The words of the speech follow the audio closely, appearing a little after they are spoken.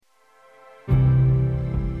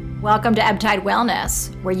Welcome to Ebb-Tide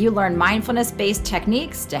Wellness, where you learn mindfulness-based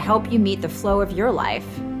techniques to help you meet the flow of your life.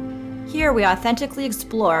 Here we authentically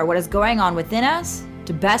explore what is going on within us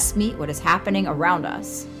to best meet what is happening around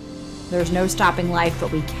us. There's no stopping life,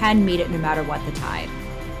 but we can meet it no matter what the tide.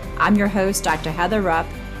 I'm your host, Dr. Heather Rupp,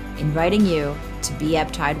 inviting you to be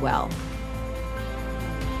Ebb-Tide Well.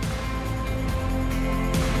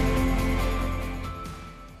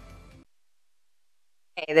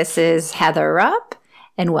 Hey, this is Heather Rupp,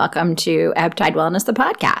 and welcome to Ebb-Tide Wellness, the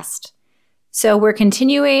podcast. So we're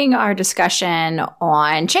continuing our discussion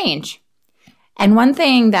on change. And one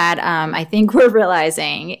thing that I think we're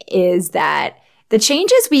realizing is that the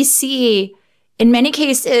changes we see in many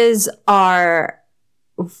cases are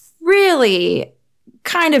really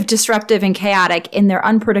kind of disruptive and chaotic in their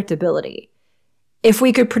unpredictability. If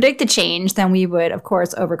we could predict the change, then we would, of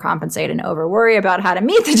course, overcompensate and over-worry about how to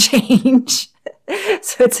meet the change.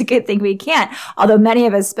 So it's a good thing we can't. Although many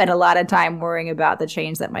of us spend a lot of time worrying about the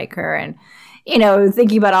change that might occur and,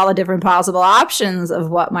 thinking about all the different possible options of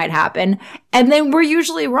what might happen. And then we're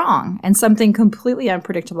usually wrong. And something completely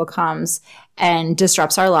unpredictable comes and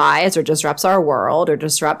disrupts our lives or disrupts our world or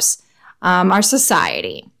disrupts our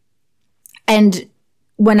society. And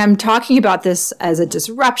when I'm talking about this as a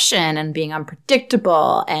disruption and being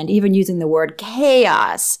unpredictable and even using the word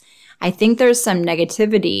chaos, I think there's some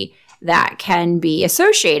negativity that can be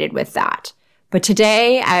associated with that. But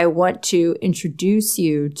today I want to introduce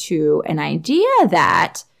you to an idea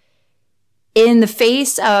that in the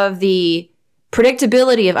face of the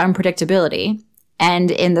predictability of unpredictability and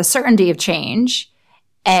in the certainty of change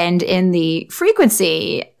and in the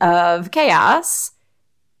frequency of chaos,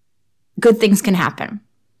 good things can happen.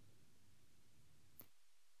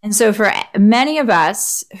 And so for many of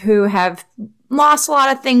us who have lost a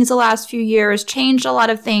lot of things the last few years, changed a lot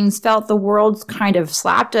of things, felt the world kind of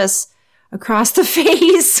slapped us across the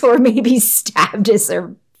face or maybe stabbed us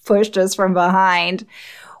or pushed us from behind,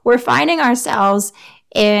 we're finding ourselves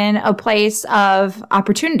in a place of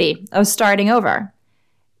opportunity, of starting over.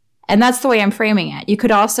 And that's the way I'm framing it. You could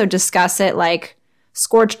also discuss it like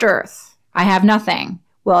scorched earth. I have nothing.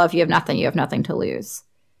 Well, if you have nothing, you have nothing to lose.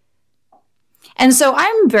 And so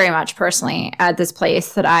I'm very much personally at this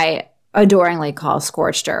place that I adoringly call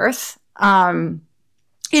scorched earth. In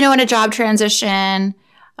a job transition,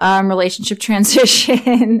 relationship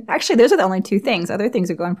transition. Actually, those are the only two things. Other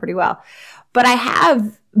things are going pretty well. But I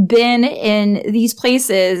have been in these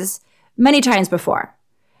places many times before,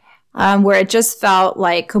 where it just felt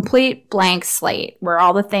like complete blank slate, where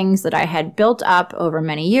all the things that I had built up over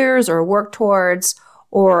many years or worked towards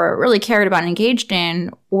or really cared about and engaged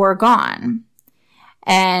in were gone.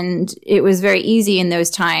 And it was very easy in those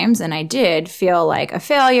times, and I did feel like a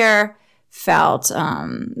failure, felt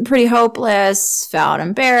pretty hopeless, felt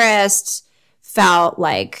embarrassed, felt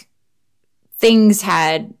like things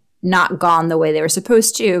had not gone the way they were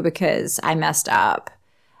supposed to because I messed up,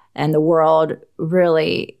 and the world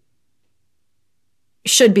really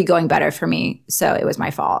should be going better for me, so it was my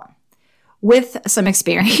fault. With some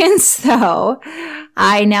experience, though,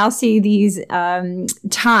 I now see these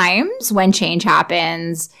times when change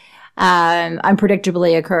happens,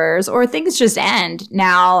 unpredictably occurs, or things just end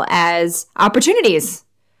now as opportunities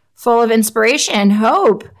full of inspiration,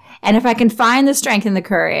 hope. And if I can find the strength and the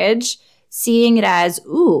courage, seeing it as,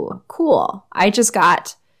 ooh, cool, I just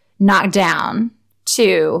got knocked down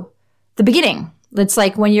to the beginning. It's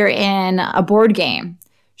like when you're in a board game,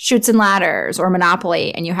 Chutes and Ladders or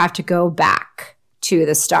Monopoly, and you have to go back to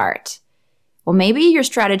the start. Well, maybe your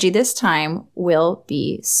strategy this time will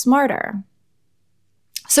be smarter.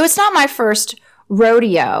 So it's not my first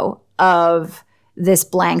rodeo of this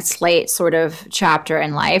blank slate sort of chapter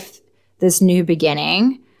in life, this new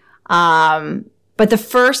beginning. But the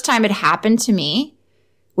first time it happened to me,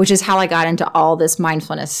 which is how I got into all this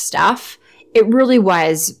mindfulness stuff, it really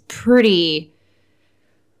was pretty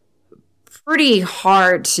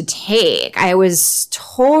hard to take. I was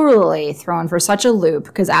totally thrown for such a loop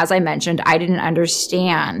because, as I mentioned, I didn't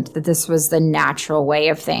understand that this was the natural way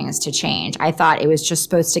of things to change. I thought it was just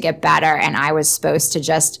supposed to get better and I was supposed to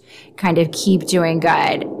just kind of keep doing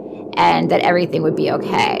good and that everything would be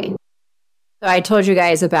okay. So I told you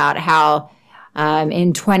guys about how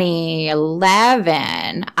in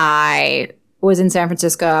 2011, I was in San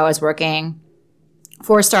Francisco. I was working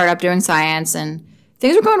for a startup doing science and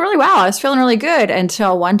things were going really well. I was feeling really good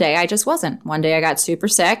until one day I just wasn't. One day I got super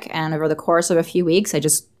sick, and over the course of a few weeks, I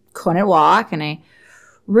just couldn't walk, and I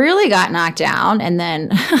really got knocked down. And then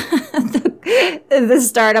the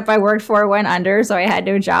startup I worked for went under, so I had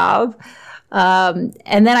no job. And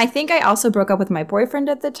then I think I also broke up with my boyfriend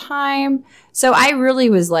at the time. So I really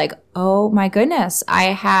was like, oh my goodness, I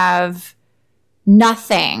have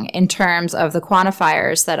nothing in terms of the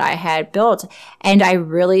quantifiers that I had built. And I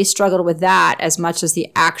really struggled with that as much as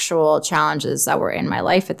the actual challenges that were in my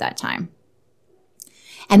life at that time.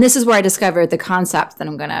 And this is where I discovered the concept that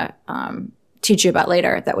I'm going to teach you about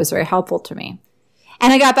later that was very helpful to me.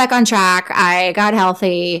 And I got back on track. I got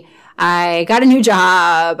healthy. I got a new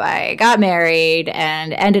job. I got married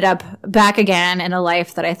and ended up back again in a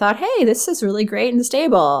life that I thought, hey, this is really great and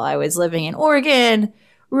stable. I was living in Oregon,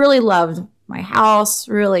 really loved my house,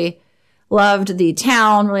 really loved the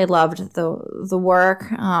town, really loved the work.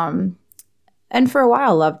 And for a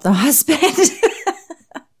while, loved the husband.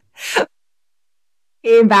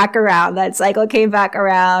 Came back around. That cycle came back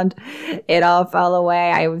around. It all fell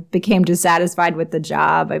away. I became dissatisfied with the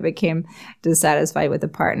job. I became dissatisfied with the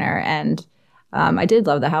partner. And I did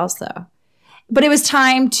love the house though. But it was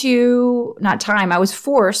I was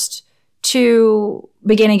forced to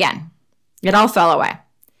begin again. It all fell away.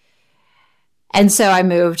 And so I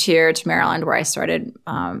moved here to Maryland where I started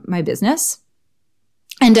my business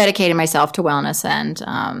and dedicated myself to wellness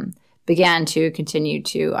and began to continue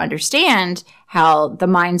to understand how the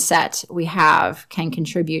mindset we have can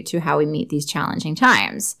contribute to how we meet these challenging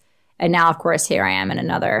times. And now, of course, here I am in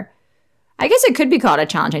another, I guess it could be called a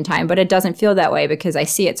challenging time, but it doesn't feel that way because I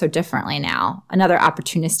see it so differently now. Another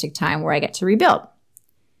opportunistic time where I get to rebuild.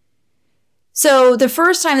 So the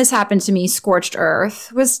first time this happened to me, scorched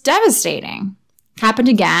earth, was devastating. Happened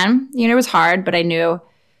again. It was hard, but I knew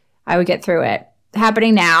I would get through it.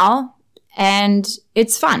 Happening now, and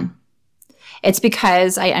it's fun. It's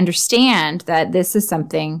because I understand that this is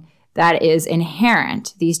something that is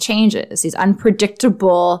inherent, these changes, these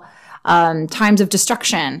unpredictable times of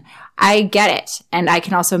destruction. I get it. And I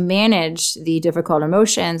can also manage the difficult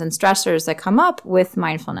emotions and stressors that come up with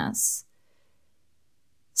mindfulness.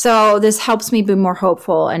 So this helps me be more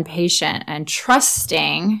hopeful and patient and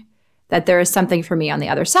trusting that there is something for me on the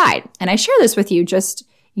other side. And I share this with you just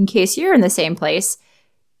in case you're in the same place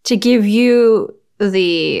to give you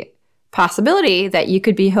the possibility that you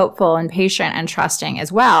could be hopeful and patient and trusting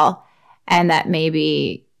as well. And that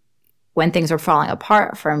maybe when things are falling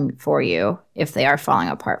apart for you, if they are falling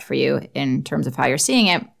apart for you in terms of how you're seeing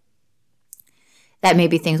it, that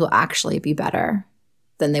maybe things will actually be better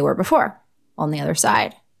than they were before on the other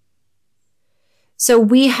side. So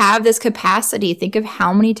we have this capacity. Think of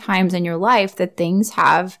how many times in your life that things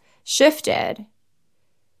have shifted.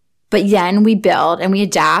 But then we build and we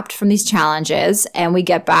adapt from these challenges and we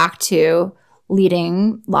get back to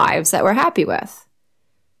leading lives that we're happy with.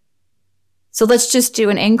 So let's just do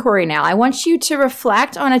an inquiry now. I want you to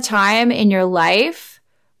reflect on a time in your life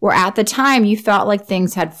where at the time you felt like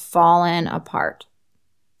things had fallen apart.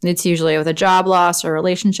 It's usually with a job loss or a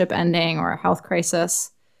relationship ending or a health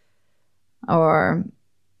crisis or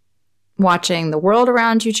watching the world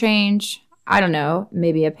around you change. I don't know,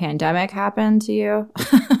 maybe a pandemic happened to you.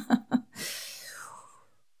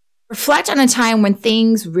 Reflect on a time when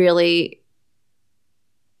things really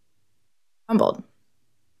crumbled.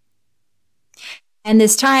 And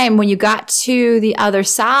this time when you got to the other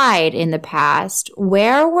side in the past,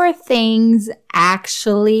 where were things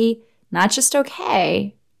actually not just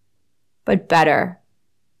okay, but better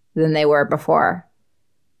than they were before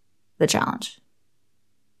the challenge?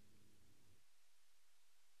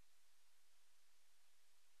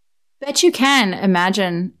 Bet you can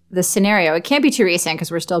imagine the scenario. It can't be too recent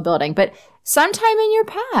because we're still building, but sometime in your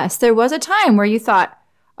past, there was a time where you thought,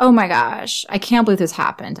 oh my gosh, I can't believe this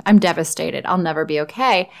happened. I'm devastated. I'll never be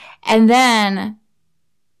okay. And then,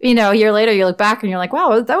 a year later, you look back and you're like,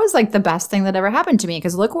 wow, that was like the best thing that ever happened to me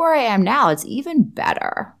because look where I am now. It's even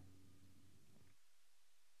better.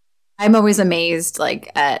 I'm always amazed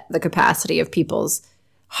at the capacity of people's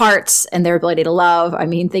hearts and their ability to love. I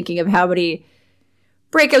mean, thinking of how many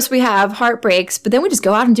breakups we have, heartbreaks, but then we just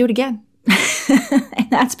go out and do it again. And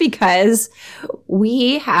that's because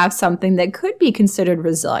we have something that could be considered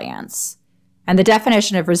resilience. And the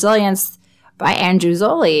definition of resilience by Andrew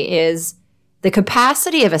Zolli is the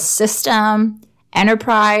capacity of a system,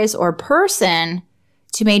 enterprise, or person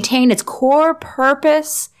to maintain its core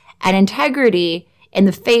purpose and integrity in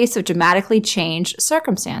the face of dramatically changed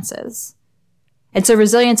circumstances. And so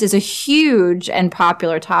resilience is a huge and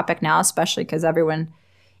popular topic now, especially because everyone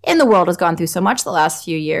in the world has gone through so much the last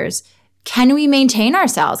few years. Can we maintain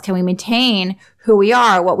ourselves? Can we maintain who we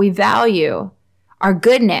are, what we value, our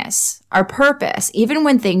goodness, our purpose, even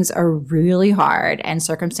when things are really hard and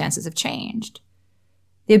circumstances have changed?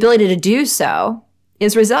 The ability to do so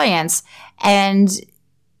is resilience, and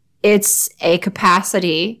it's a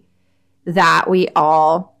capacity that we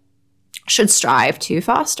all should strive to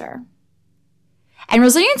foster. And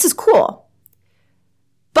resilience is cool,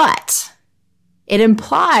 but it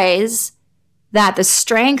implies that the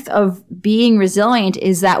strength of being resilient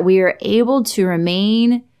is that we are able to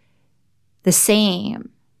remain the same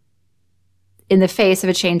in the face of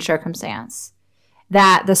a changed circumstance,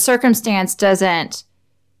 that the circumstance doesn't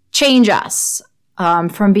change us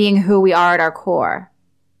from being who we are at our core.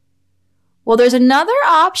 Well, there's another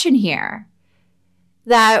option here,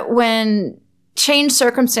 that when changed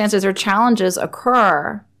circumstances or challenges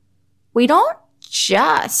occur, we don't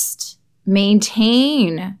just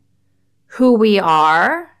maintain who we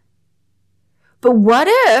are, but what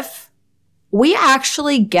if we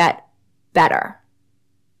actually get better?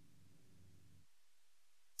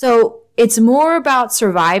 So it's more about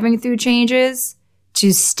surviving through changes,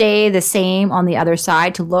 to stay the same on the other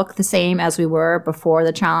side, to look the same as we were before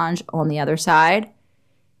the challenge on the other side.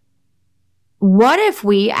 What if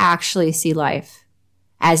we actually see life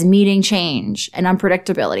as meeting change and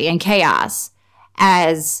unpredictability and chaos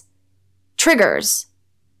as triggers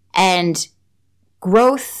and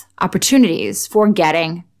growth opportunities for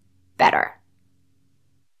getting better?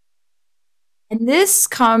 And this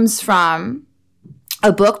comes from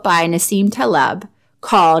a book by Nassim Taleb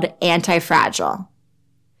called Anti-Fragile.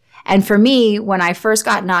 And for me, when I first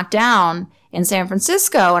got knocked down in San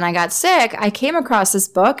Francisco and I got sick, I came across this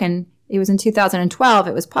book, and it was in 2012,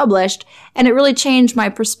 it was published, and it really changed my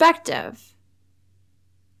perspective.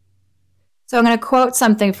 So I'm going to quote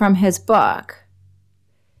something from his book.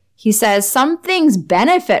 He says, "Some things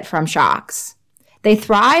benefit from shocks. They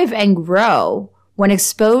thrive and grow when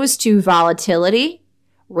exposed to volatility,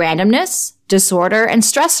 randomness, disorder, and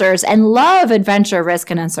stressors, and love adventure,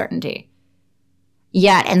 risk, and uncertainty.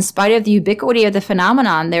 Yet, in spite of the ubiquity of the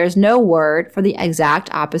phenomenon, there is no word for the exact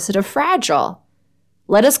opposite of fragile.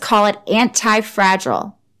 Let us call it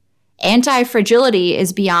anti-fragile. Anti-fragility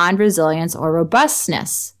is beyond resilience or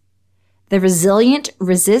robustness. The resilient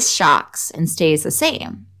resists shocks and stays the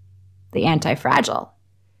same. The anti-fragile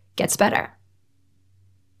gets better."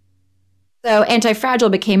 So anti-fragile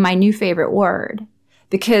became my new favorite word,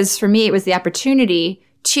 because for me, it was the opportunity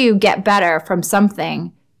to get better from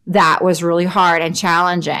something that was really hard and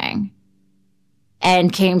challenging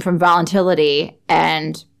and came from volatility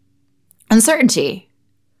and uncertainty.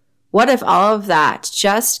 What if all of that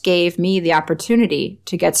just gave me the opportunity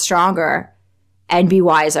to get stronger and be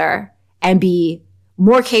wiser and be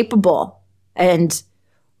more capable and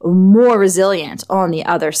more resilient on the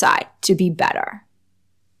other side, to be better?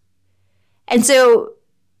 And so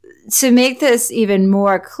to make this even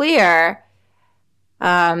more clear,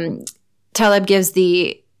 Taleb gives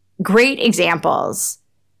the great examples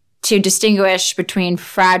to distinguish between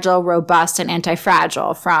fragile, robust, and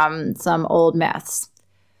anti-fragile from some old myths.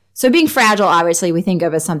 So being fragile, obviously, we think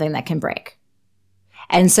of as something that can break.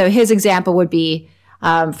 And so his example would be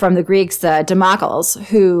from the Greeks, Damocles,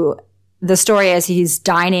 who the story is he's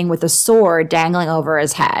dining with a sword dangling over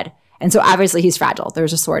his head. And so obviously he's fragile.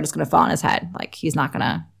 There's a sword that's going to fall on his head. Like, he's not going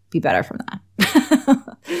to be better from that.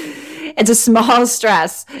 It's a small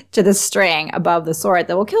stress to the string above the sword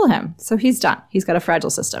that will kill him. So he's done. He's got a fragile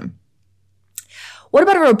system. What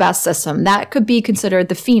about a robust system? That could be considered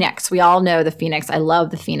the phoenix. We all know the phoenix. I love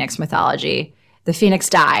the phoenix mythology. The phoenix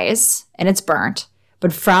dies and it's burnt,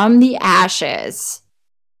 but from the ashes,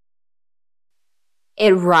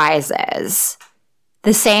 it rises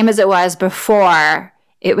the same as it was before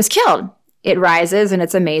it was killed. It rises and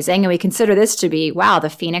it's amazing. And we consider this to be, wow, the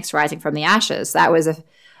phoenix rising from the ashes. That was a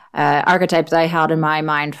archetype that I held in my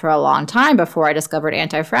mind for a long time before I discovered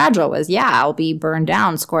anti-fragile was, yeah, I'll be burned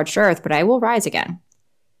down, scorched earth, but I will rise again.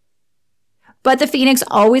 But the phoenix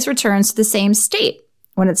always returns to the same state.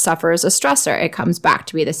 When it suffers a stressor, it comes back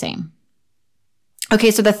to be the same.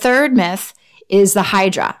 Okay, so the third myth is the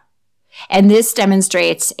Hydra. And this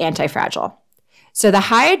demonstrates anti-fragile. So the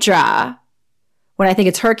Hydra, when I think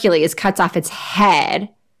it's Hercules, cuts off its head.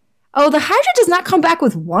 Oh, the Hydra does not come back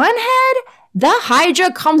with one head. The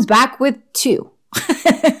Hydra comes back with two.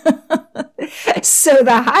 So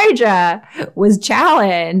the Hydra was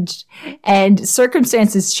challenged and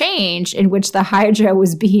circumstances changed in which the Hydra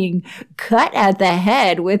was being cut at the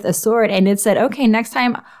head with a sword. And it said, okay, next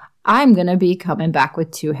time I'm going to be coming back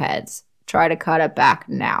with two heads. Try to cut it back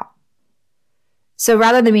now. So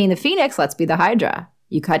rather than being the phoenix, let's be the Hydra.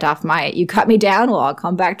 You cut me down, well, I'll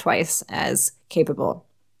come back twice as capable,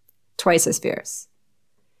 twice as fierce.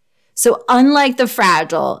 So unlike the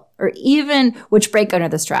fragile, or even which break under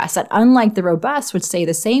the stress, and unlike the robust, which stay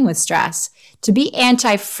the same with stress, to be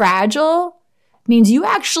anti-fragile means you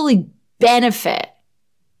actually benefit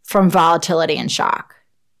from volatility and shock.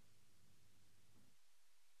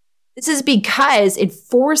 This is because it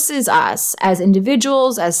forces us as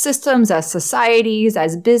individuals, as systems, as societies,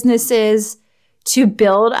 as businesses to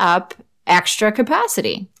build up extra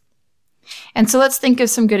capacity. And so let's think of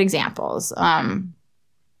some good examples.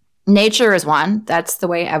 Nature is one. That's the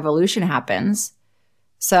way evolution happens.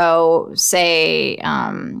 So say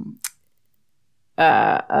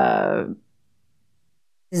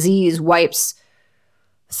disease wipes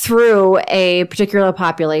through a particular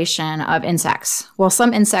population of insects. Well,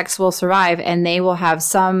 some insects will survive and they will have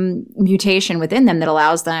some mutation within them that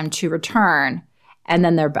allows them to return, and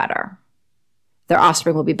then they're better. Their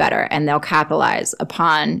offspring will be better, and they'll capitalize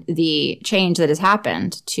upon the change that has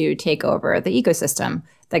happened to take over the ecosystem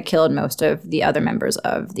that killed most of the other members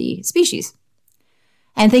of the species.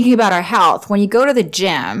 And thinking about our health, when you go to the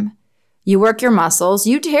gym, you work your muscles,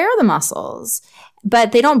 you tear the muscles,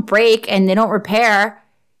 but they don't break and they don't repair.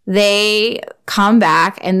 They come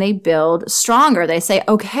back and they build stronger. They say,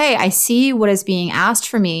 okay, I see what is being asked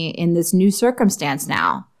for me in this new circumstance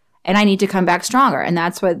now, and I need to come back stronger. And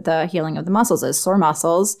that's what the healing of the muscles is. Sore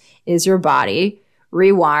muscles is your body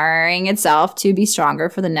rewiring itself to be stronger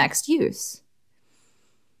for the next use.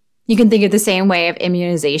 You can think of the same way of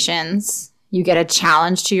immunizations. You get a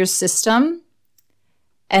challenge to your system,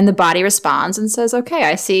 and the body responds and says, okay,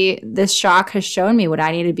 I see this shock has shown me what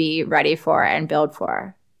I need to be ready for and build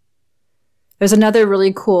for. There's another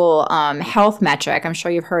really cool health metric. I'm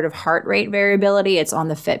sure you've heard of heart rate variability. It's on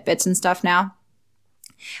the Fitbits and stuff now.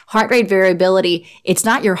 Heart rate variability, it's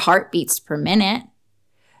not your heartbeats per minute,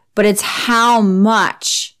 but it's how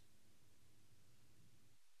much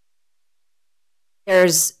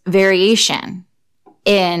there's variation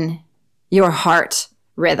in your heart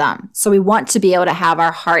rhythm. So we want to be able to have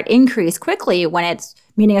our heart increase quickly when it's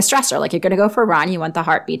meeting a stressor. Like you're going to go for a run, you want the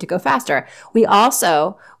heartbeat to go faster. We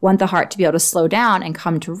also want the heart to be able to slow down and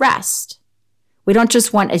come to rest. We don't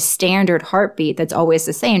just want a standard heartbeat that's always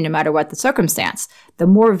the same no matter what the circumstance. The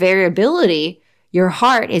more variability your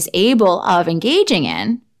heart is able of engaging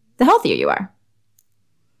in, the healthier you are.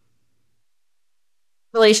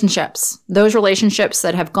 Relationships. Those relationships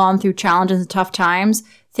that have gone through challenges and tough times,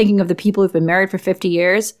 thinking of the people who've been married for 50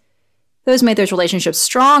 years, those made those relationships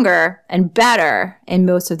stronger and better in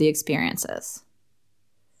most of the experiences.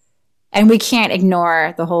 And we can't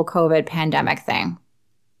ignore the whole COVID pandemic thing.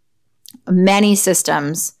 Many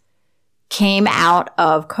systems came out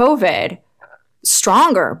of COVID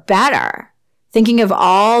stronger, better. Thinking of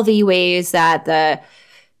all the ways that the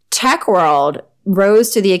tech world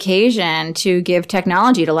rose to the occasion to give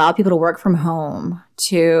technology to allow people to work from home,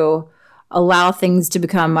 to allow things to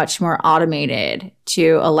become much more automated,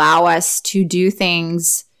 to allow us to do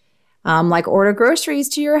things like order groceries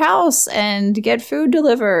to your house and get food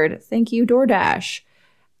delivered. Thank you, DoorDash.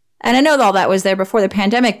 And I know all that was there before the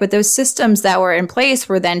pandemic, but those systems that were in place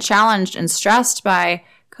were then challenged and stressed by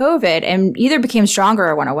COVID and either became stronger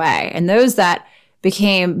or went away. And those that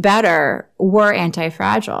became better were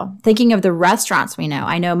anti-fragile. Thinking of the restaurants we know.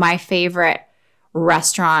 I know my favorite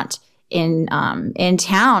restaurant in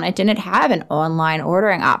town, it didn't have an online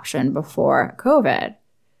ordering option before COVID.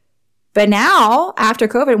 But now, after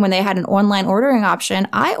COVID, when they had an online ordering option,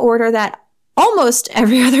 I order that almost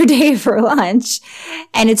every other day for lunch.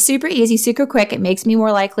 And it's super easy, super quick. It makes me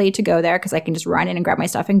more likely to go there because I can just run in and grab my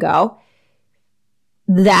stuff and go.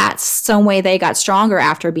 That's some way they got stronger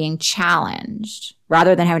after being challenged,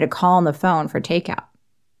 rather than having to call on the phone for takeout.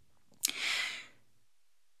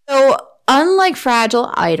 So, unlike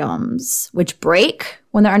fragile items, which break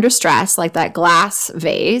when they're under stress, like that glass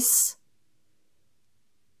vase,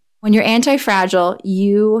 when you're anti-fragile,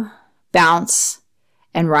 you bounce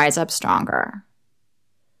and rise up stronger.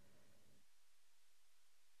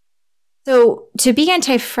 So to be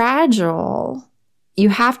anti-fragile, you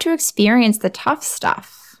have to experience the tough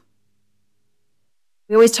stuff.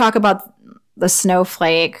 We always talk about the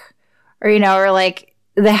snowflake, or, or like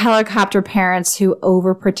the helicopter parents who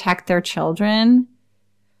overprotect their children.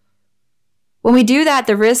 When we do that,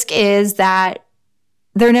 the risk is that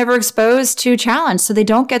they're never exposed to challenge, so they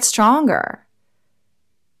don't get stronger.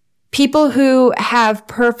 People who have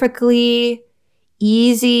perfectly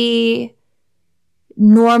easy,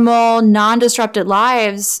 normal, non-disrupted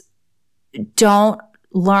lives don't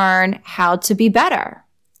learn how to be better.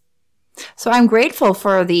 So I'm grateful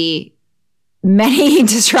for the many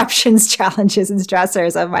disruptions, challenges, and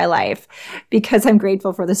stressors of my life, because I'm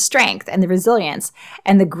grateful for the strength and the resilience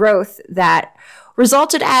and the growth that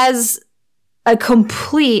resulted as a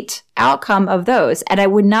complete outcome of those. And I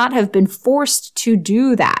would not have been forced to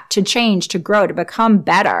do that, to change, to grow, to become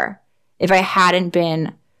better if I hadn't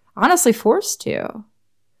been honestly forced to.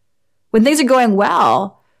 When things are going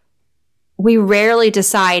well, we rarely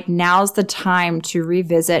decide now's the time to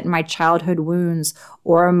revisit my childhood wounds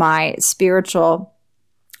or my spiritual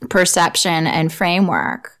perception and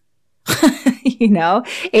framework.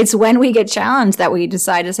 It's when we get challenged that we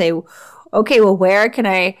decide to say, okay, well, where can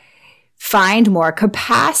I find more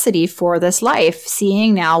capacity for this life,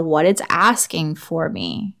 seeing now what it's asking for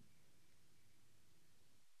me?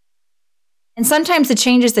 And sometimes it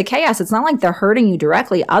changes the chaos. It's not like they're hurting you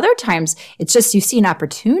directly. Other times it's just you see an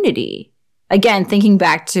opportunity. Again, thinking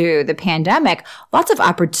back to the pandemic, lots of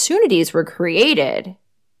opportunities were created.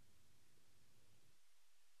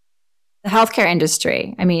 The healthcare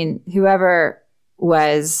industry, whoever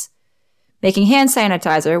was making hand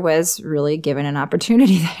sanitizer was really given an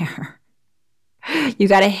opportunity there. You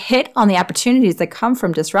got to hit on the opportunities that come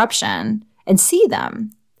from disruption and see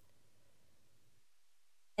them.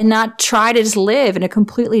 And not try to just live in a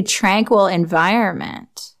completely tranquil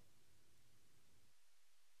environment.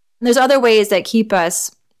 And there's other ways that keep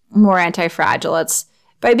us more anti-fragile. It's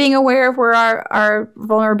by being aware of where our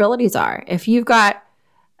vulnerabilities are. If you've got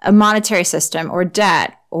a monetary system or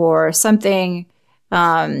debt or something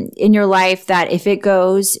in your life that if it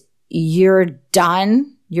goes, you're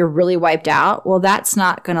done, you're really wiped out, well, that's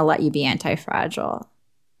not going to let you be anti-fragile.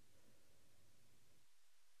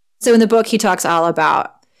 So in the book, he talks all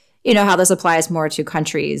about how this applies more to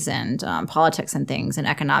countries and politics and things and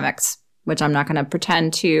economics, which I'm not going to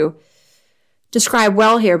pretend to describe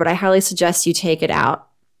well here, but I highly suggest you take it out.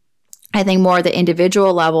 I think more at the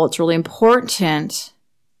individual level, it's really important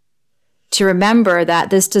to remember that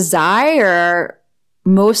this desire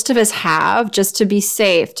most of us have just to be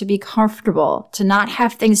safe, to be comfortable, to not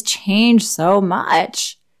have things change so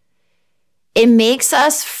much, it makes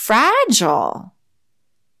us fragile.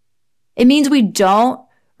 It means we don't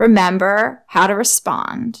remember how to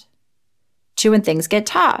respond to when things get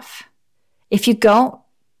tough. If you don't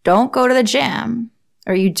go to the gym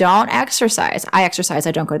or you don't exercise. I exercise,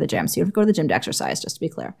 I don't go to the gym. So you don't go to the gym to exercise, just to be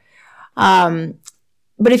clear.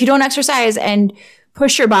 But if you don't exercise and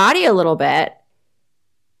push your body a little bit,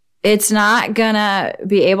 it's not gonna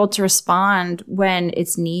be able to respond when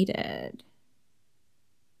it's needed.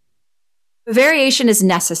 Variation is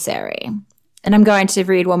necessary. And I'm going to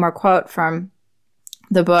read one more quote from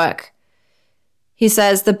the book. He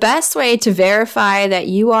says, the best way to verify that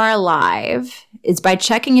you are alive is by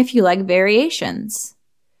checking if you like variations.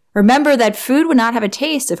 Remember that food would not have a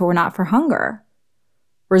taste if it were not for hunger.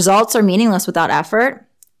 Results are meaningless without effort,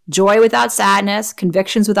 joy without sadness,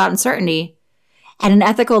 convictions without uncertainty, and an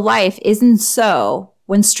ethical life isn't so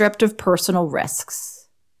when stripped of personal risks.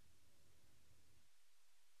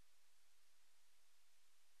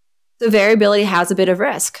 So variability has a bit of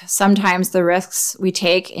risk. Sometimes the risks we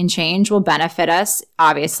take in change will benefit us.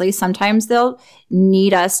 Obviously, sometimes they'll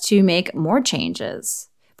need us to make more changes.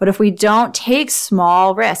 But if we don't take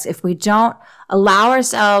small risks, if we don't allow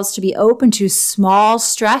ourselves to be open to small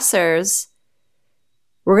stressors,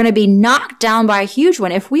 we're going to be knocked down by a huge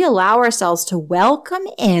one. If we allow ourselves to welcome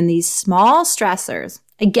in these small stressors,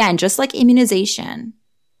 again, just like immunization,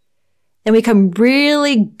 then we become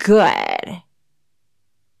really good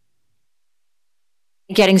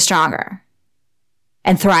getting stronger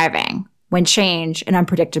and thriving when change and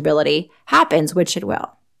unpredictability happens, which it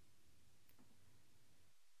will.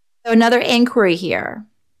 So another inquiry here.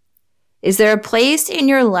 Is there a place in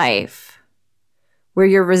your life where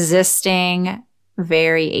you're resisting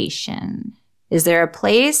variation? Is there a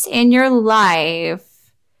place in your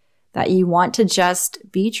life that you want to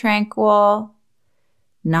just be tranquil,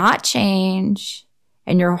 not change,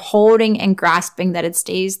 and you're holding and grasping that it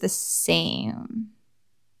stays the same?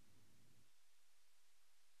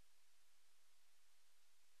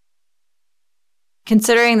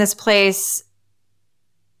 Considering this place,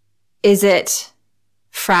 is it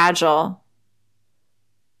fragile?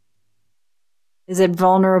 Is it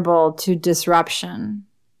vulnerable to disruption?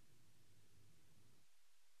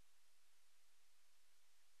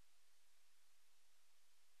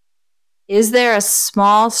 Is there a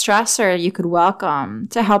small stressor you could welcome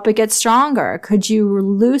to help it get stronger? Could you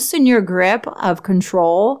loosen your grip of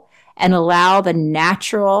control and allow the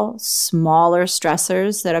natural, smaller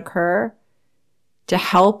stressors that occur to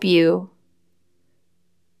help you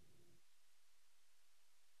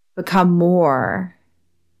become more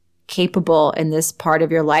capable in this part of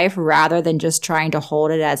your life rather than just trying to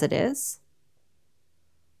hold it as it is?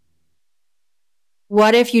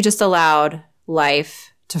 What if you just allowed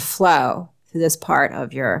life to flow through this part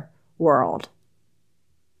of your world?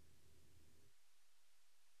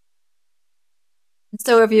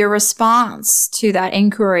 So if your response to that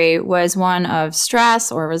inquiry was one of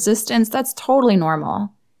stress or resistance, that's totally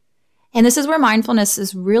normal. And this is where mindfulness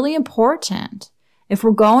is really important. If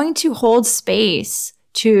we're going to hold space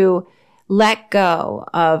to let go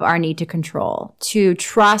of our need to control, to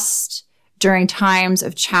trust during times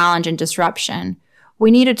of challenge and disruption,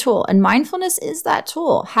 we need a tool. And mindfulness is that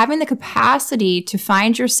tool. Having the capacity to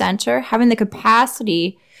find your center, having the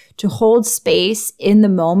capacity to hold space in the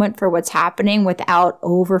moment for what's happening without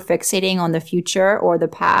over fixating on the future or the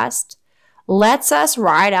past, lets us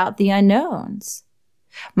ride out the unknowns.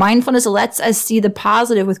 Mindfulness lets us see the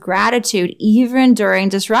positive with gratitude, even during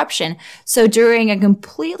disruption. So during a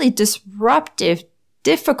completely disruptive,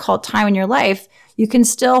 difficult time in your life, you can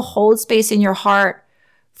still hold space in your heart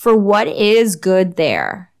for what is good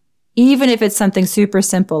there. Even if it's something super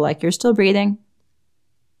simple, like you're still breathing,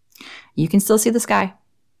 you can still see the sky.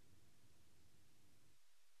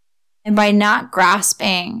 And by not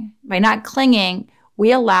grasping, by not clinging,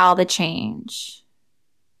 we allow the change.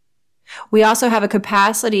 We also have a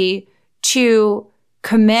capacity to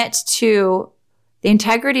commit to the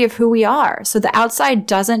integrity of who we are. So the outside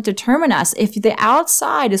doesn't determine us. If the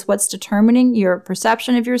outside is what's determining your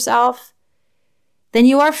perception of yourself, then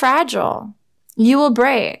you are fragile. You will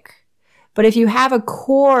break. But if you have a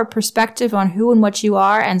core perspective on who and what you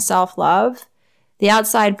are and self-love, the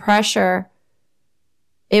outside pressure,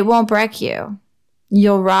 it won't break you.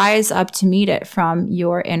 You'll rise up to meet it from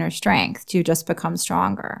your inner strength to just become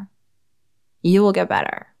stronger. You will get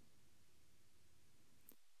better.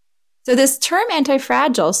 So this term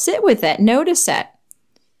anti-fragile, sit with it, notice it.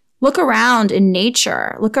 Look around in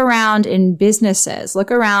nature, look around in businesses,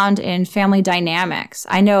 look around in family dynamics.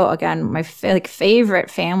 I know, again, my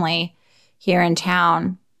favorite family here in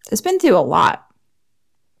town has been through a lot.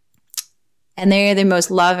 And they're the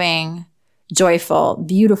most loving, joyful,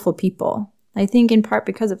 beautiful people. I think in part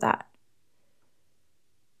because of that.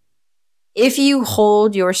 If you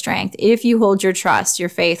hold your strength, if you hold your trust, your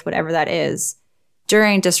faith, whatever that is,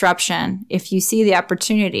 during disruption, if you see the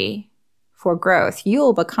opportunity for growth,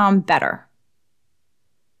 you'll become better.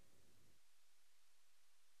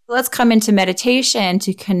 Let's come into meditation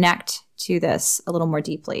to connect to this a little more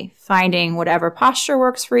deeply, finding whatever posture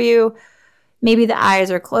works for you. Maybe the eyes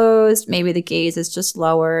are closed, maybe the gaze is just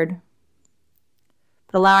lowered,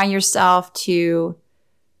 but allowing yourself to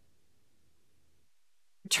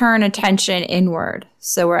turn attention inward.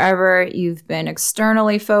 So wherever you've been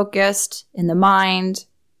externally focused in the mind,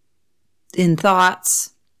 in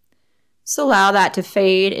thoughts, so allow that to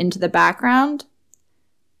fade into the background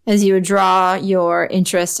as you draw your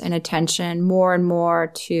interest and attention more and more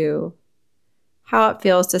to how it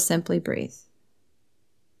feels to simply breathe.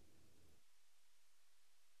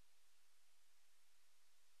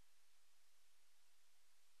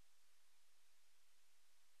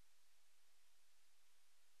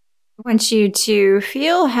 I want you to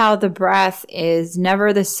feel how the breath is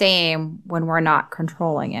never the same when we're not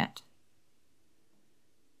controlling it.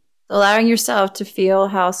 Allowing yourself to feel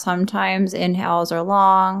how sometimes inhales are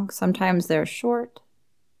long, sometimes they're short.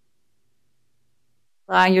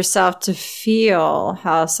 Allowing yourself to feel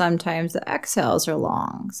how sometimes the exhales are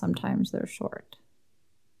long, sometimes they're short.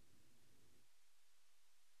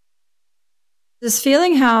 Just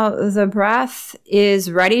feeling how the breath is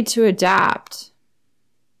ready to adapt.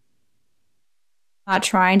 Not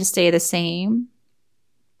trying to stay the same.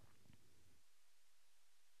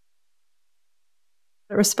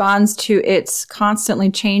 It responds to its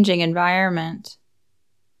constantly changing environment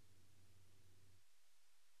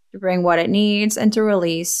to bring what it needs and to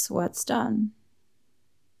release what's done.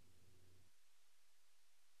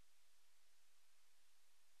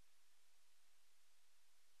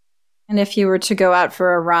 And if you were to go out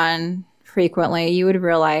for a run frequently, you would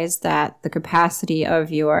realize that the capacity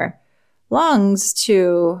of your lungs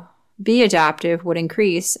to be adaptive would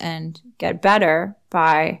increase and get better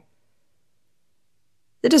by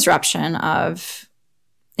the disruption of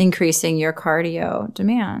increasing your cardio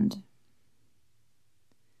demand.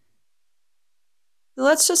 So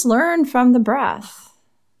let's just learn from the breath,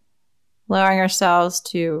 allowing ourselves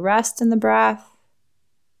to rest in the breath.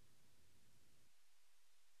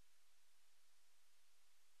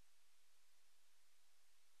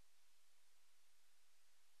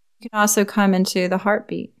 You can also come into the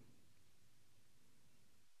heartbeat.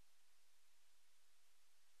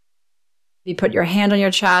 You put your hand on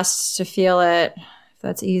your chest to feel it, if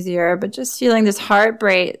that's easier, but just feeling this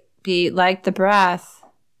heartbeat beat like the breath.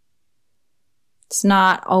 It's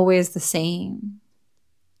not always the same.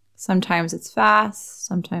 Sometimes it's fast,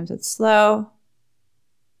 sometimes it's slow.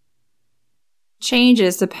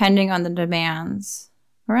 Changes depending on the demands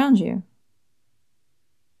around you.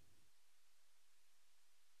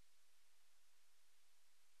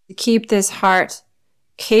 To keep this heart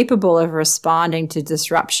capable of responding to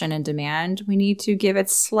disruption and demand, we need to give it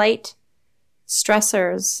slight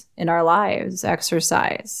stressors in our lives,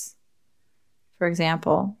 exercise, for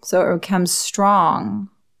example, so it becomes strong,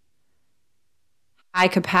 high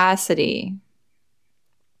capacity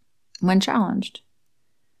when challenged.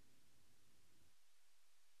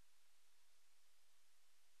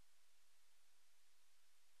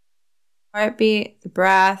 Heartbeat, the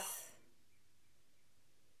breath,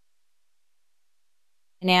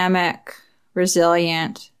 dynamic,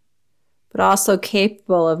 resilient, but also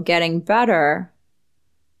capable of getting better.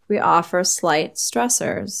 We offer slight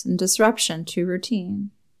stressors and disruption to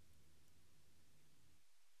routine.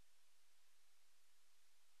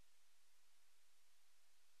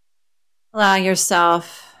 Allow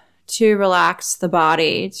yourself to relax the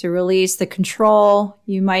body, to release the control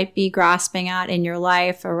you might be grasping at in your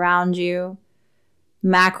life around you.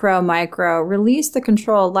 Macro, micro, release the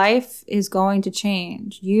control. Life is going to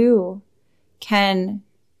change. You can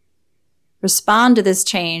respond to this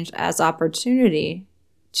change as opportunity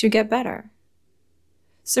to get better.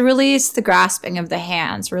 So release the grasping of the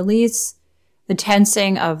hands, release the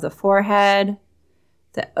tensing of the forehead,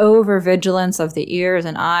 the overvigilance of the ears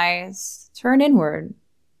and eyes. Turn inward.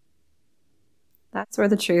 That's where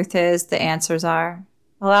the truth is, the answers are.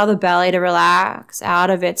 Allow the belly to relax out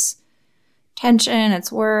of its tension,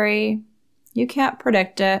 its worry. You can't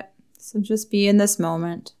predict it, so just be in this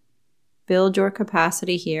moment. Build your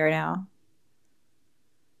capacity here now.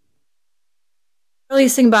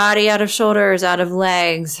 Releasing body out of shoulders, out of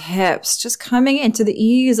legs, hips, just coming into the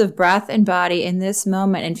ease of breath and body in this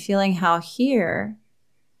moment and feeling how here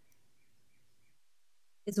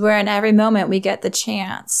is where in every moment we get the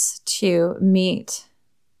chance to meet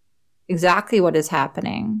exactly what is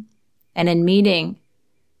happening. And in meeting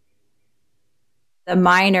the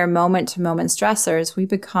minor moment-to-moment stressors, we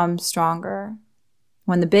become stronger.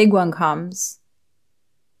 When the big one comes,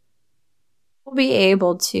 we'll be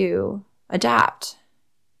able to adapt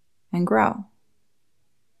and grow.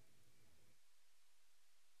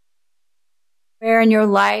 Where in your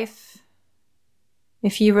life,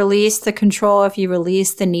 if you release the control, if you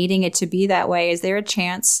release the needing it to be that way, is there a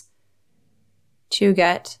chance to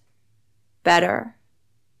get better?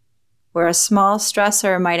 Where a small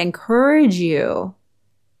stressor might encourage you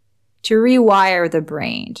to rewire the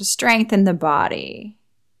brain, to strengthen the body,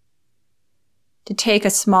 to take a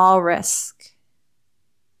small risk.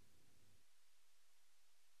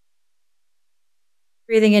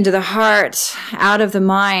 Breathing into the heart, out of the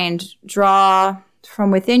mind, draw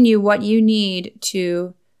from within you what you need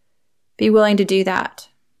to be willing to do that.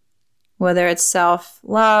 Whether it's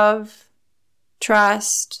self-love,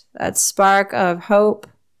 trust, that spark of hope,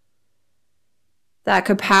 that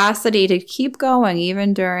capacity to keep going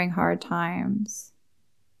even during hard times.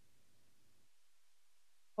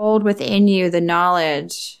 Hold within you the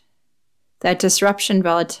knowledge that disruption,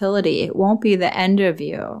 volatility, it won't be the end of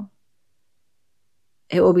you.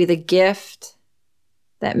 It will be the gift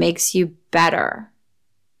that makes you better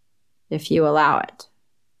if you allow it.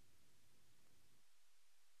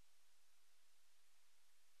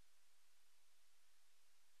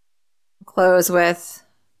 I'll close with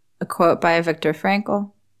a quote by Viktor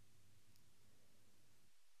Frankl.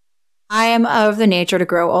 I am of the nature to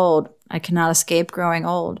grow old. I cannot escape growing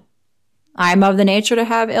old. I am of the nature to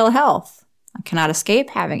have ill health. I cannot escape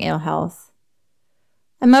having ill health.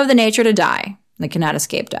 I am of the nature to die. I cannot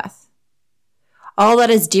escape death. All that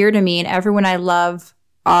is dear to me and everyone I love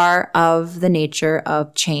are of the nature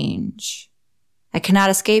of change. I cannot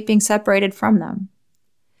escape being separated from them.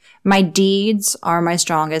 My deeds are my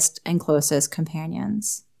strongest and closest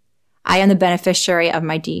companions. I am the beneficiary of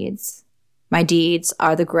my deeds. My deeds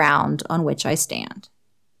are the ground on which I stand.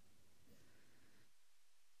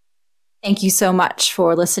 Thank you so much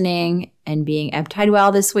for listening and being Ebb Tide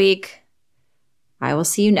Well this week. I will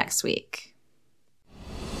see you next week.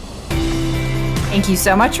 Thank you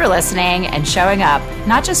so much for listening and showing up,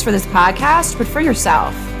 not just for this podcast, but for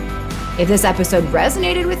yourself. If this episode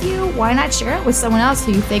resonated with you, why not share it with someone else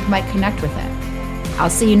who you think might connect with it? I'll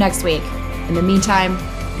see you next week. In the meantime,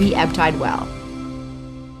 be Ebb Tide Well.